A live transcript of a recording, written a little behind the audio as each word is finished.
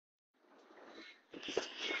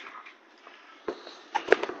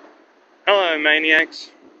Hello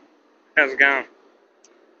maniacs, how's it going?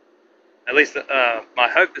 At least I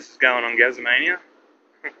hope this is going on Gazmania.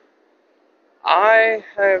 I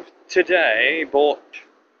have today bought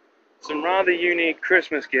some rather unique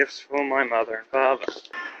Christmas gifts for my mother and father.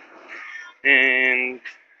 And,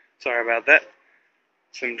 sorry about that,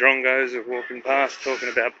 some drongos are walking past talking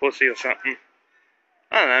about pussy or something.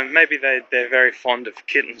 I don't know, maybe they're very fond of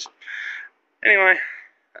kittens. Anyway,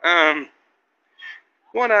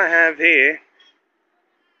 what I have here,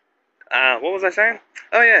 what was I saying?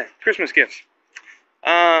 Oh yeah, Christmas gifts.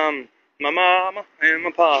 My mama and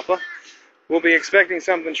my papa will be expecting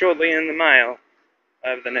something shortly in the mail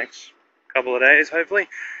over the next couple of days, hopefully.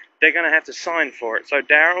 They're going to have to sign for it. So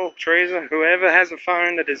Daryl, Teresa, whoever has a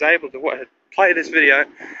phone that is able to play this video,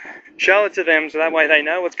 show it to them so that way they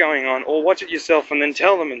know what's going on, or watch it yourself and then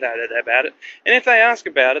tell them about it. And if they ask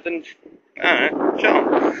about it, then, I don't know, show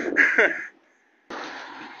them.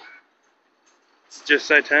 It just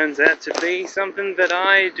so turns out to be something that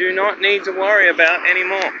I do not need to worry about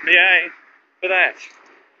anymore. Yay for that.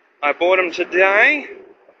 I bought them today,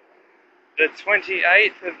 the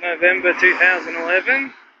 28th of November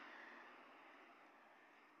 2011,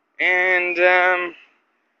 and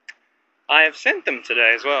I have sent them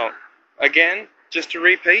today as well. Again, just to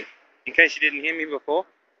repeat, in case you didn't hear me before,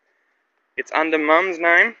 it's under Mum's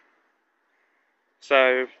name,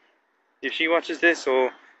 so if she watches this,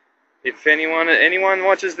 or if anyone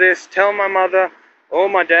watches this, tell my mother or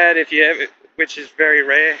my dad, if you ever, which is very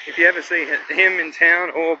rare, if you ever see him in town,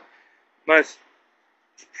 or most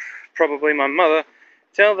probably my mother,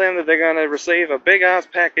 tell them that they're going to receive a big ass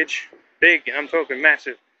package, big, I'm talking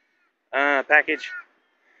massive, package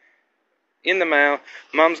in the mail.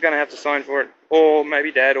 Mum's going to have to sign for it, or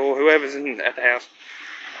maybe Dad, or whoever's at the house.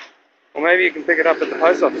 Or maybe you can pick it up at the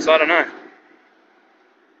post office, I don't know.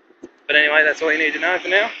 But anyway, that's all you need to know for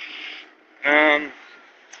now.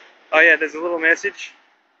 Oh yeah, there's a little message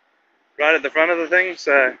right at the front of the thing,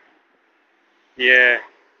 so yeah.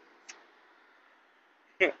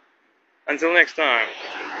 Until next time.